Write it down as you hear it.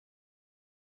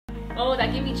Oh,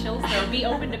 that gave me chills though. Be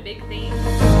open to big things.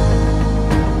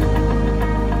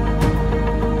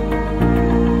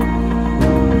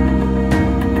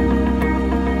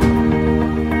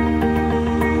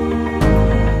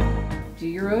 Do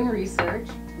your own research,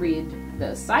 read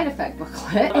the side effect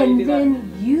booklet, and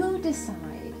then you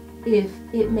decide if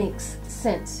it makes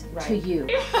sense to you.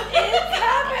 It's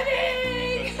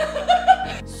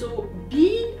happening! So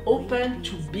be open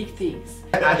to big things.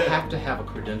 I have to have a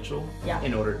credential Yeah.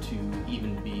 in order to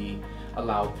even be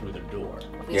allowed through the door.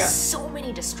 Yeah. So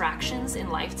many distractions in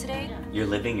life today. You're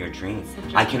living your dream.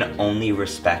 I can only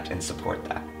respect and support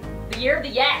that. The year of the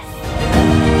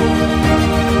yes.